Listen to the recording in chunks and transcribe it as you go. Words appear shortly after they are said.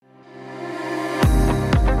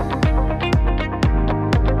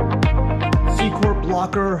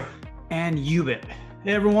Blocker and UBIT.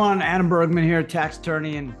 Hey everyone, Adam Bergman here, tax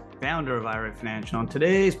attorney and founder of IRA Financial. On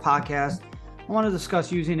today's podcast, I want to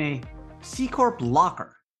discuss using a C Corp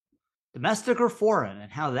blocker, domestic or foreign,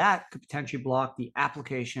 and how that could potentially block the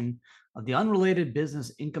application of the unrelated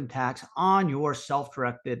business income tax on your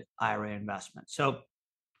self-directed IRA investment. So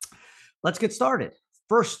let's get started.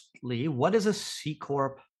 Firstly, what is a C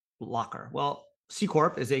Corp blocker? Well, C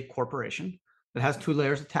Corp is a corporation that has two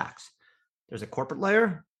layers of tax. There's a corporate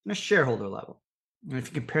layer and a shareholder level. And if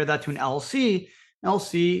you compare that to an LLC, an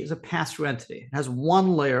LLC is a pass-through entity. It has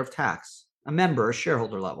one layer of tax, a member, a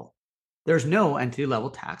shareholder level. There's no entity level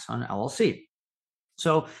tax on an LLC.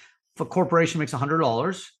 So if a corporation makes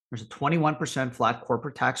 $100, there's a 21% flat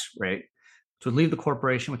corporate tax rate, which would leave the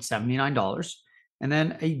corporation with $79. And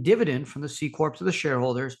then a dividend from the C Corp to the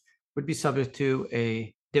shareholders would be subject to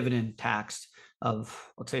a dividend tax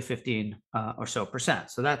of, let's say, 15 or so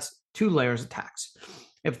percent. So that's two layers of tax.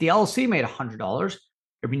 If the LLC made $100,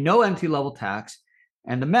 there'd be no entity level tax,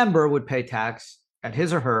 and the member would pay tax at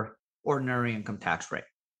his or her ordinary income tax rate.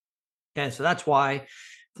 Okay, so that's why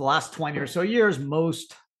for the last 20 or so years,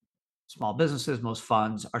 most small businesses, most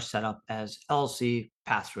funds are set up as LLC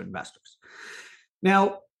pass-through investors.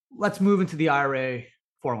 Now, let's move into the IRA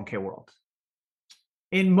 401k world.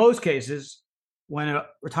 In most cases, when a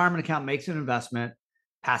retirement account makes an investment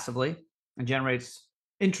passively and generates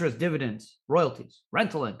interest, dividends, royalties,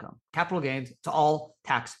 rental income, capital gains, it's all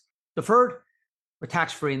tax deferred or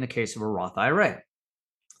tax free in the case of a Roth IRA.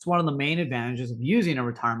 It's one of the main advantages of using a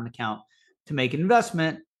retirement account to make an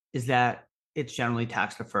investment is that it's generally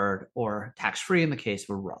tax deferred or tax free in the case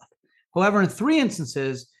of a Roth. However, in three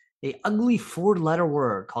instances, the ugly four-letter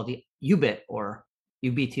word called the UBIT or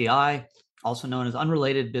UBTI, also known as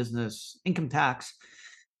unrelated business income tax,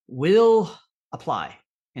 will apply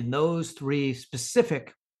in those three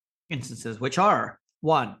specific instances, which are: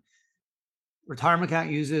 one, retirement account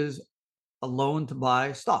uses a loan to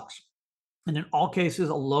buy stocks. And in all cases,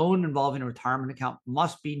 a loan involving a retirement account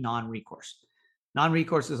must be non-recourse.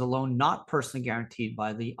 Non-recourse is a loan not personally guaranteed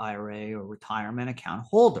by the IRA or retirement account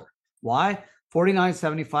holder. Why?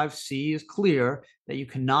 4975C is clear that you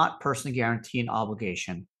cannot personally guarantee an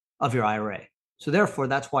obligation of your IRA. So therefore,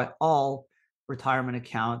 that's why all retirement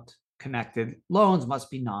account connected loans must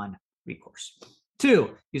be non-recourse.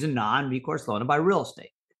 Two, use a non-recourse loan to buy real estate.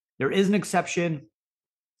 There is an exception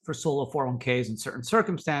for solo 401ks in certain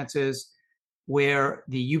circumstances where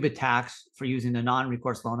the UBIT tax for using the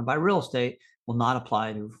non-recourse loan to buy real estate will not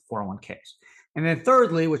apply to 401ks. And then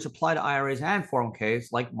thirdly, which apply to IRAs and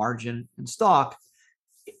 401ks like margin and stock,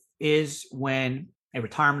 is when a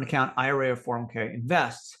retirement account, IRA or 401k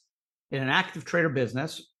invests in an active trader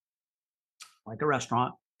business, like a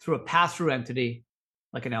restaurant, through a pass-through entity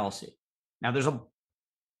like an LLC. Now, there's an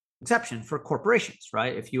exception for corporations,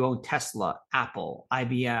 right? If you own Tesla, Apple,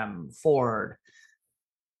 IBM, Ford,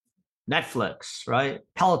 Netflix, right?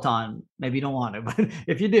 Peloton, maybe you don't want it, but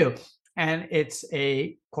if you do, and it's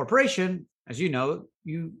a corporation, as you know,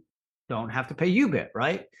 you don't have to pay UBIT,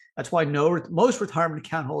 right? That's why most retirement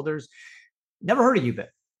account holders never heard of UBIT.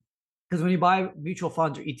 Because when you buy mutual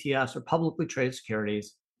funds or ETFs or publicly traded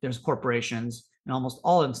securities, there's corporations in almost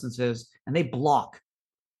all instances, and they block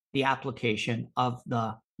the application of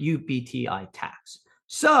the UBTI tax.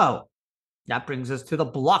 So that brings us to the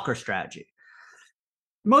blocker strategy.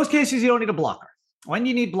 In most cases, you don't need a blocker. When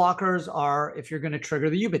you need blockers are if you're going to trigger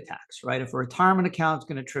the UBIT tax, right? If a retirement account is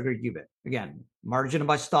going to trigger UBIT, again, margin to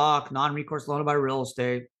buy stock, non-recourse loan to buy real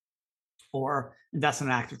estate, or invest in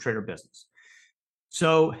an active trader business.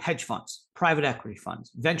 So hedge funds, private equity funds,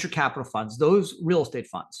 venture capital funds, those real estate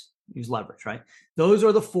funds use leverage, right? Those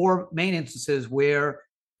are the four main instances where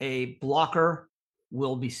a blocker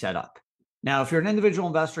will be set up. Now, if you're an individual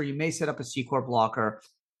investor, you may set up a C Corp blocker.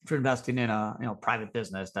 If you're investing in a private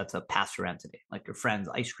business, that's a pass-through entity, like your friend's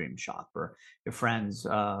ice cream shop or your friend's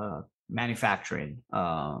manufacturing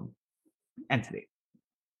entity.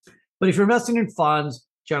 But if you're investing in funds,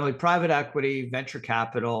 generally private equity, venture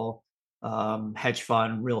capital, hedge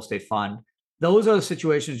fund, real estate fund, those are the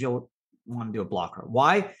situations you'll want to do a blocker.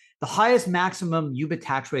 Why? The highest maximum UBIT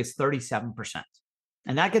tax rate is 37%.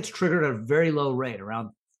 And that gets triggered at a very low rate,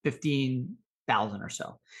 around 15,000 or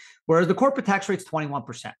so. Whereas the corporate tax rate is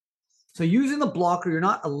 21%. So using the blocker, you're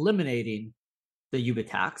not eliminating the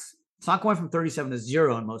UBIT tax. It's not going from 37 to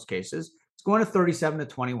 0 in most cases. It's going to 37 to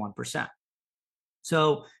 21%.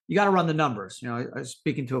 So you got to run the numbers. I was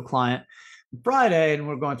speaking to a client Friday, and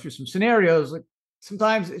we're going through some scenarios. Like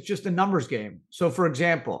sometimes it's just a numbers game. So for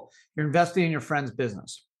example, you're investing in your friend's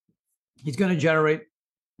business. He's going to generate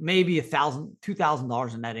maybe $1,000,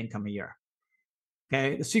 $2,000 in net income a year.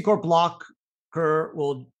 Okay. The C Corp block blocker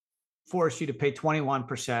will force you to pay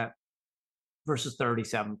 21% versus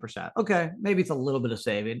 37%. Okay, maybe it's a little bit of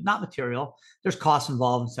saving, not material. There's costs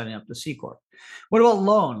involved in setting up the C Corp. What about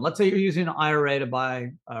loan? Let's say you're using an IRA to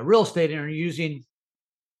buy real estate and you're using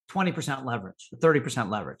 20% leverage, 30%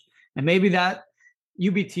 leverage. And maybe that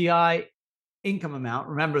UBTI income amount,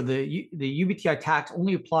 remember the UBTI tax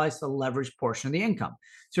only applies to the leverage portion of the income.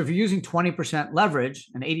 So if you're using 20% leverage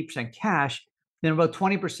and 80% cash, then about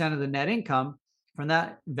 20% of the net income from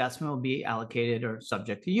that investment will be allocated or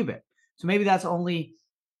subject to UBIT. So maybe that's only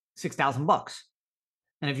 $6,000.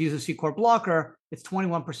 And if you use a C Corp blocker, it's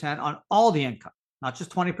 21% on all the income, not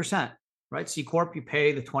just 20%, right? C Corp, you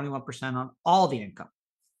pay the 21% on all the income.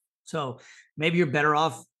 So maybe you're better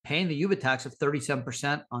off paying the UBIT tax of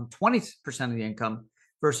 37% on 20% of the income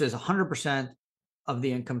versus 100% of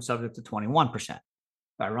the income subject to 21%.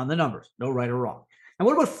 I run the numbers, no right or wrong. And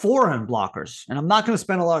what about foreign blockers? And I'm not going to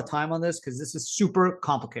spend a lot of time on this because this is super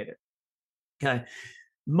complicated. Okay.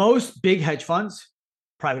 Most big hedge funds,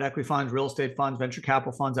 private equity funds, real estate funds, venture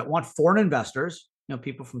capital funds that want foreign investors,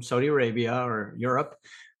 people from Saudi Arabia or Europe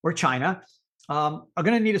or China, are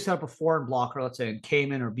going to need to set up a foreign blocker, let's say in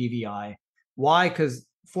Cayman or BVI. Why? Because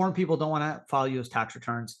foreign people don't want to file U.S. tax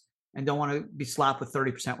returns and don't want to be slapped with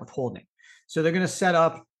 30% withholding. So they're going to set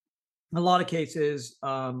up, in a lot of cases,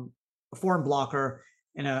 a foreign blocker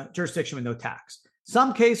in a jurisdiction with no tax.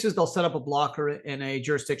 Some cases, they'll set up a blocker in a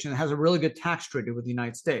jurisdiction that has a really good tax treaty with the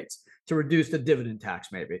United States to reduce the dividend tax,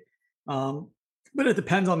 maybe. But it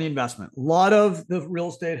depends on the investment. A lot of the real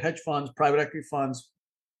estate hedge funds, private equity funds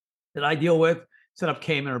that I deal with set up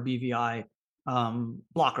Cayman or BVI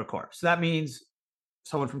blocker corp. So that means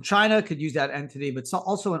someone from China could use that entity, but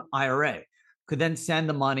also an IRA could then send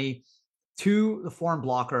the money to the foreign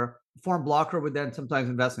blocker. The foreign blocker would then sometimes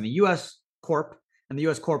invest in a U.S. corp, and the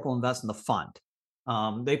U.S. corp will invest in the fund.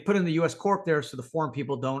 They put in the U.S. corp there so the foreign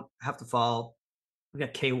people don't have to file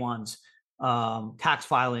K-1s, tax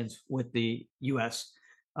filings with the U.S.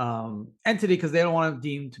 Entity because they don't want to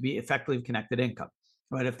deem to be effectively connected income.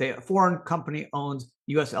 Right? If a foreign company owns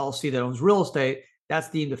U.S. LLC that owns real estate, that's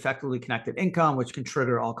deemed effectively connected income, which can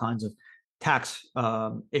trigger all kinds of tax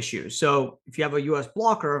issues. So if you have a U.S.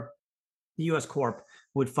 blocker, the U.S. corp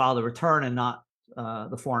would file the return and not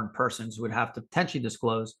the foreign persons would have to potentially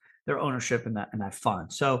disclose their ownership in that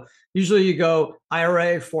fund. So usually you go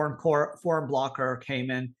IRA, foreign blocker,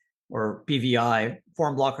 Cayman, or BVI,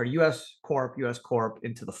 foreign blocker, U.S. corp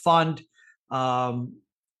into the fund.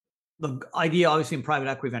 The idea, obviously, in private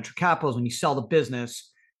equity venture capital is when you sell the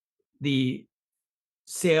business, the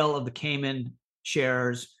sale of the Cayman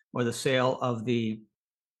shares or the sale of the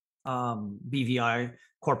BVI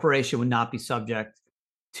corporation would not be subject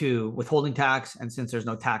to withholding tax. And since there's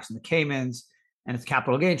no tax in the Caymans and it's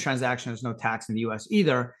capital gain transaction, there's no tax in the US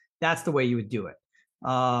either. That's the way you would do it.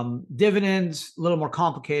 Dividends, a little more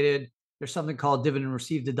complicated. There's something called dividend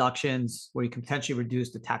received deductions where you can potentially reduce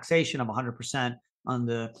the taxation of 100% on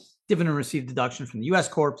the dividend received deduction from the US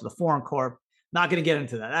corp to the foreign corp. Not going to get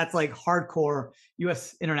into that. That's like hardcore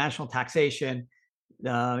US international taxation.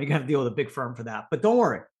 You're going to have to deal with a big firm for that. But don't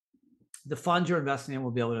worry. The funds you're investing in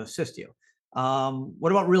will be able to assist you.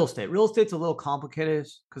 What about real estate? Real estate's a little complicated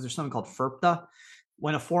because there's something called FIRPTA.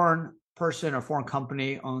 When a foreign person or foreign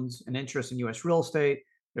company owns an interest in U.S. real estate,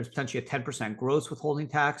 there's potentially a 10% gross withholding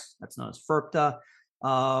tax. That's known as FIRPTA.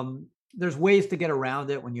 There's ways to get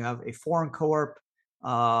around it when you have a foreign corp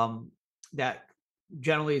that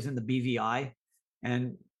generally is in the BVI.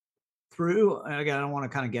 And again, I don't want to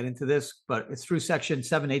kind of get into this, but it's through section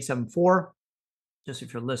 7874. Just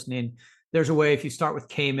if you're listening, there's a way if you start with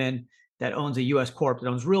Cayman that owns a U.S. corp that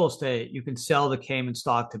owns real estate, you can sell the Cayman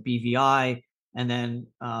stock to BVI and then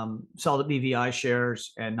sell the BVI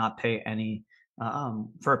shares and not pay any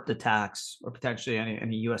FIRPTA tax or potentially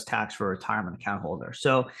any U.S. tax for a retirement account holder.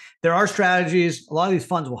 So there are strategies. A lot of these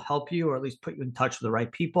funds will help you or at least put you in touch with the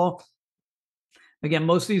right people. Again,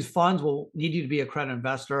 most of these funds will need you to be a credit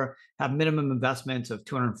investor, have minimum investments of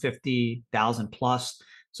 $250,000 plus.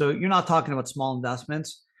 So you're not talking about small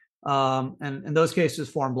investments. And in those cases,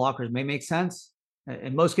 foreign blockers may make sense.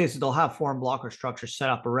 In most cases, they'll have foreign blocker structures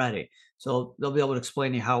set up already. So they'll be able to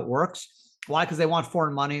explain to you how it works. Why? Because they want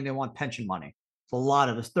foreign money. They want pension money. It's a lot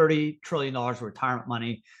of this $30 trillion of retirement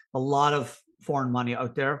money, a lot of foreign money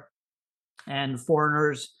out there. And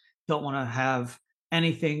foreigners don't want to have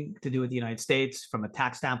anything to do with the United States from a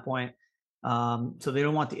tax standpoint. So they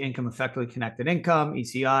don't want the income effectively connected income,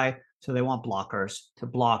 ECI. So they want blockers to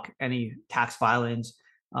block any tax filings.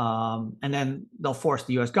 And then they'll force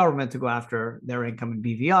the U.S. government to go after their income in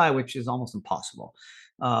BVI, which is almost impossible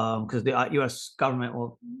because the U.S. government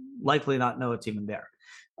will likely not know it's even there.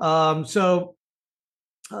 So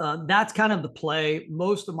That's kind of the play.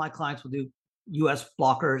 Most of my clients will do US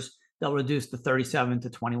blockers. They'll reduce the 37 to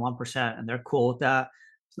 21%, and they're cool with that.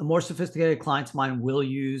 So the more sophisticated clients of mine will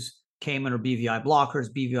use Cayman or BVI blockers,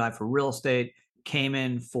 BVI for real estate,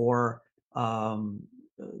 Cayman for private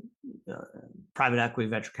equity,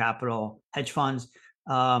 venture capital, hedge funds.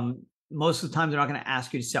 Most of the time, they're not going to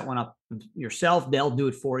ask you to set one up yourself. They'll do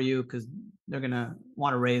it for you because they're going to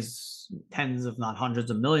want to raise tens, if not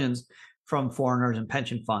hundreds of millions from foreigners and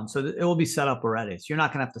pension funds. So it will be set up already. So you're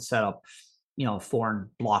not going to have to set up, a foreign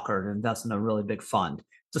blocker to invest in a really big fund.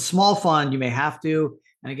 It's a small fund. You may have to.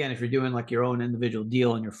 And again, if you're doing like your own individual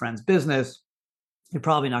deal in your friend's business, you're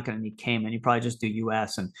probably not going to need Cayman. You probably just do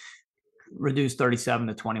US and reduce 37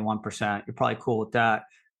 to 21%. You're probably cool with that.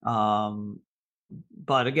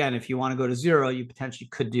 But again, if you want to go to zero, you potentially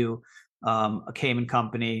could do a Cayman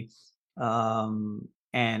company. And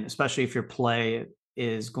especially if your play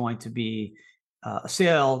is going to be a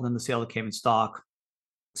sale, then the sale of the Cayman stock,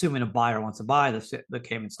 assuming a buyer wants to buy the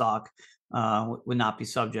Cayman stock, would not be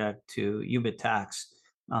subject to UBIT tax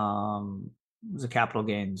as a capital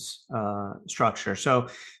gains structure. So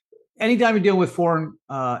anytime you deal with foreign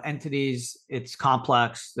entities, it's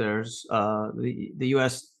complex. There's the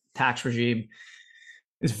U.S. tax regime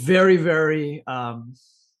is very, very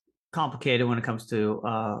complicated when it comes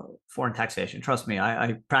to foreign taxation. Trust me,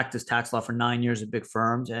 I practiced tax law for 9 years at big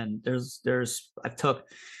firms, and I took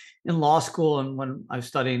in law school, and when I was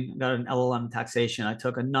studying, got an LLM in taxation, I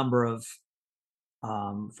took a number of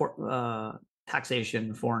foreign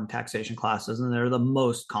taxation classes, and they're the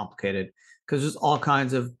most complicated because there's all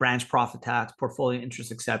kinds of branch profit tax, portfolio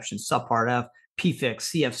interest exceptions, subpart F, PFIC,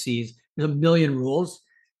 CFCs. There's a million rules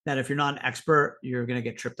that if you're not an expert, you're going to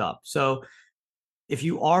get tripped up. So if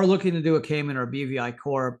you are looking to do a Cayman or a BVI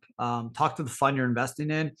Corp, talk to the fund you're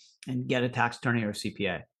investing in and get a tax attorney or a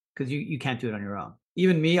CPA because you can't do it on your own.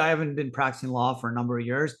 Even me, I haven't been practicing law for a number of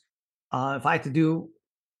years. If I had to do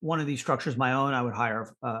one of these structures my own, I would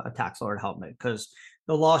hire a tax lawyer to help me because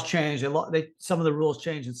the laws changed. Some of the rules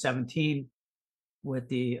changed in 2017 with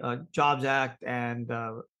the Jobs Act, and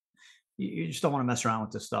you just don't want to mess around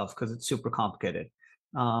with this stuff because it's super complicated.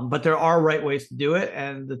 But there are right ways to do it,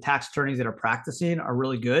 and the tax attorneys that are practicing are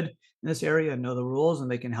really good in this area and know the rules, and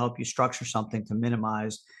they can help you structure something to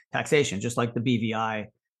minimize taxation, just like the BVI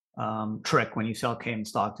trick when you sell Cayman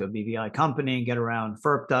stock to a BVI company and get around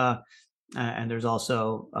FIRPTA. And there's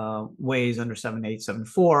also ways under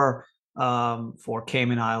 7874 for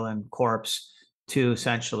Cayman Island corps to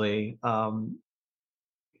essentially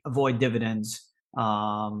avoid dividends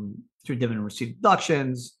through dividend receipt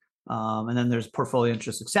deductions. And then there's portfolio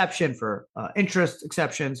interest exception for interest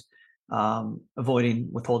exceptions, avoiding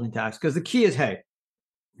withholding tax. Because the key is, hey,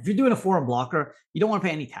 if you're doing a foreign blocker, you don't want to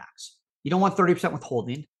pay any tax. You don't want 30%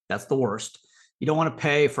 withholding. That's the worst. You don't want to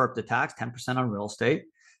pay FIRPTA tax, 10% on real estate.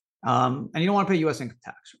 And you don't want to pay U.S. income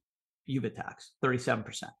tax, UBIT tax,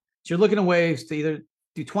 37%. So you're looking at ways to either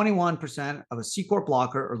do 21% of a C Corp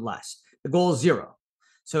blocker or less. The goal is zero.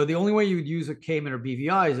 So the only way you would use a Cayman or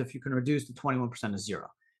BVI is if you can reduce the 21% to zero.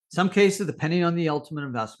 In some cases, depending on the ultimate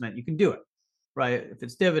investment, you can do it, right? If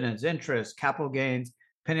it's dividends, interest, capital gains,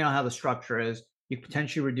 depending on how the structure is, you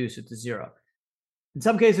potentially reduce it to zero. In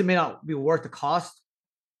some cases, it may not be worth the cost.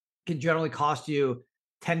 It can generally cost you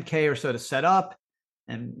 $10K or so to set up,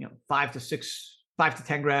 and $5 to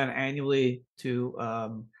 $10 grand annually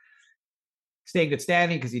to stay in good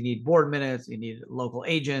standing because you need board minutes, you need local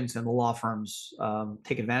agents, and the law firms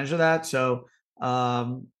take advantage of that. So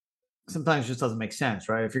sometimes it just doesn't make sense,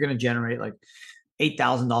 right? If you're going to generate like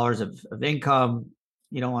 $8,000 of income,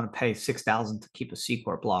 you don't want to pay $6,000 to keep a C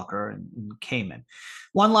Corp blocker in Cayman.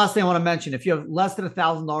 One last thing I want to mention: if you have less than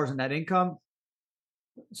 $1,000 in net income,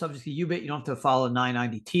 subject to UBIT, you don't have to file a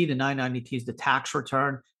 990T. The 990T is the tax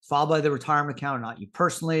return. It's filed by the retirement account, not you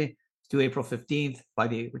personally. It's due April 15th by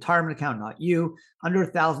the retirement account, not you. Under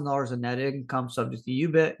 $1,000 in net income, subject to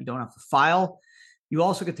UBIT, you don't have to file. You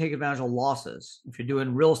also can take advantage of losses. If you're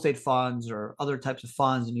doing real estate funds or other types of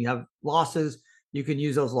funds and you have losses, you can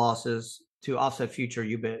use those losses to offset future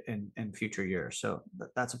UBIT in future years. So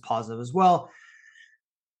that's a positive as well.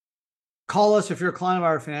 Call us if you're a client of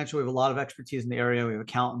IRA Financial. We have a lot of expertise in the area. We have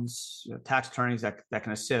accountants, tax attorneys that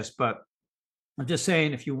can assist. But I'm just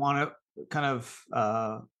saying, if you want to kind of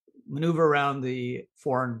maneuver around the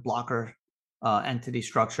foreign blocker entity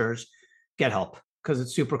structures, get help because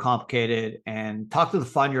it's super complicated. And talk to the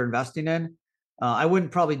fund you're investing in. I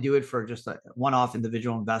wouldn't probably do it for just a one-off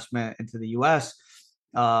individual investment into the U.S.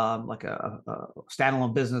 Like a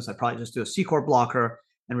standalone business. I'd probably just do a C Corp blocker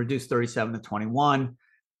and reduce 37 to 21.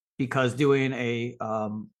 Because doing a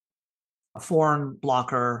foreign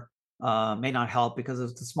blocker may not help because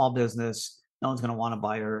it's a small business. No one's going to want to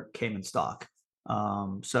buy your Cayman stock.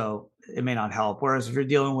 So it may not help. Whereas if you're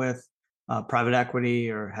dealing with private equity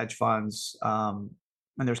or hedge funds, and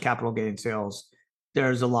there's capital gain sales,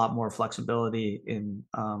 there's a lot more flexibility in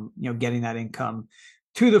getting that income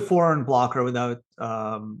to the foreign blocker without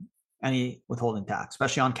any withholding tax,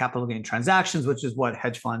 especially on capital gain transactions, which is what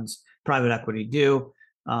hedge funds, private equity do.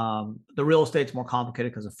 The real estate's more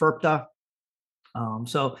complicated because of FIRPTA.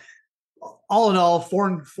 So all in all,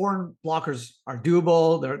 foreign blockers are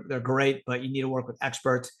doable. They're great, but you need to work with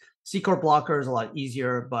experts. C corp blocker is a lot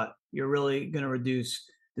easier, but you're really going to reduce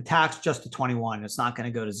the tax just to 21. It's not going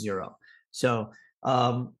to go to 0. So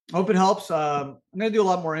hope it helps. I'm going to do a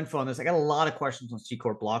lot more info on this. I got a lot of questions on C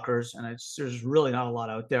corp blockers, and there's really not a lot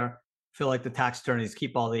out there. I feel like the tax attorneys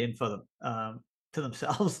keep all the info to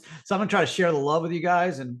themselves. So I'm going to try to share the love with you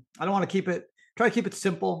guys, and I don't want to try to keep it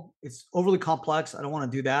simple. It's overly complex. I don't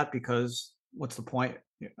want to do that because what's the point?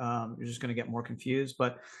 You're just going to get more confused.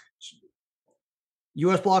 But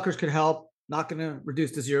U.S. blockers could help. Not going to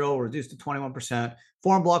reduce to 0, reduce to 21%.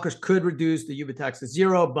 Foreign blockers could reduce the UBIT tax to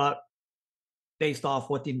 0, but based off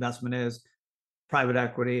what the investment is, private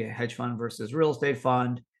equity, hedge fund versus real estate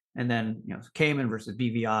fund, and then Cayman versus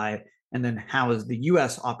BVI, and then how is the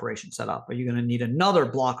U.S. operation set up? Are you going to need another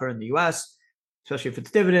blocker in the U.S., especially if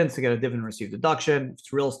it's dividends, to get a dividend received deduction, if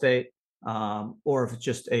it's real estate, or if it's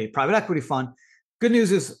just a private equity fund? Good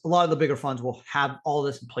news is a lot of the bigger funds will have all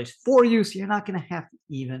this in place for you, so you're not going to have to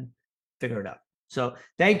even figure it out. So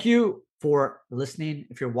thank you for listening.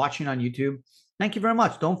 If you're watching on YouTube, thank you very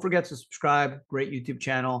much. Don't forget to subscribe. Great YouTube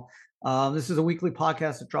channel. This is a weekly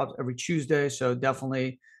podcast that drops every Tuesday, so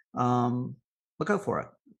definitely look out for it.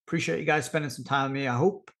 Appreciate you guys spending some time with me. I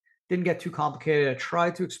hope it didn't get too complicated. I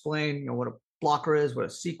tried to explain what a blocker is, what a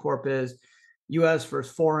C corp is, U.S.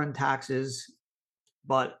 versus foreign taxes,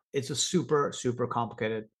 but it's a super, super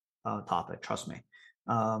complicated topic. Trust me.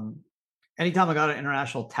 Anytime I got an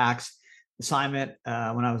international tax assignment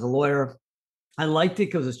when I was a lawyer, I liked it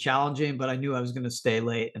because it's challenging, but I knew I was going to stay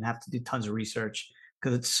late and have to do tons of research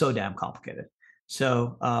because it's so damn complicated.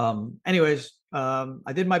 So anyways,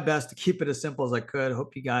 I did my best to keep it as simple as I could.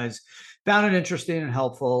 Hope you guys found it interesting and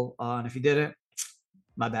helpful. And if you didn't,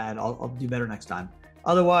 my bad. I'll do better next time.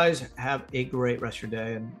 Otherwise, have a great rest of your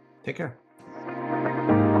day and take care.